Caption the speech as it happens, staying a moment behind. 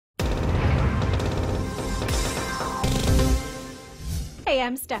Hey,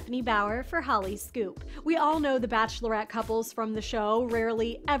 I'm Stephanie Bauer for Holly Scoop. We all know the Bachelorette couples from the show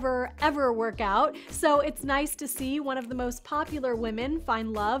rarely ever work out, so it's nice to see one of the most popular women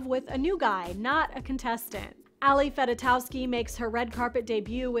find love with a new guy, not a contestant. Fedotowski makes her red carpet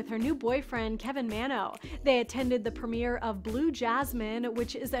debut with her new boyfriend, Kevin Mano. They attended the premiere of Blue Jasmine,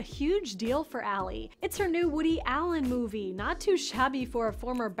 which is a huge deal for Allie. It's her new Woody Allen movie, not too shabby for a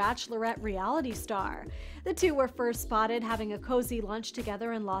former Bachelorette reality star. The two were first spotted having a cozy lunch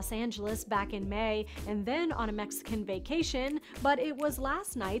together in Los Angeles back in May, and then on a Mexican vacation, but it was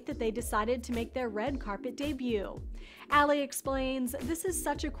last night that they decided to make their red carpet debut. Allie explains, "This is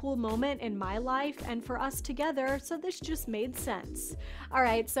such a cool moment in my life and for us together, so this just made sense."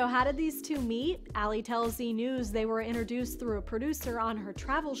 Alright, so how did these two meet? Allie tells E! News they were introduced through a producer on her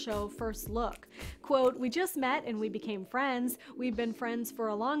travel show First Look. Quote, "We just met and we became friends. We've been friends for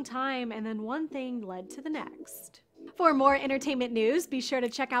a long time, and then one thing led to the next." For more entertainment news, be sure to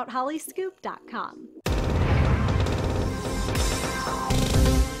check out hollyscoop.com.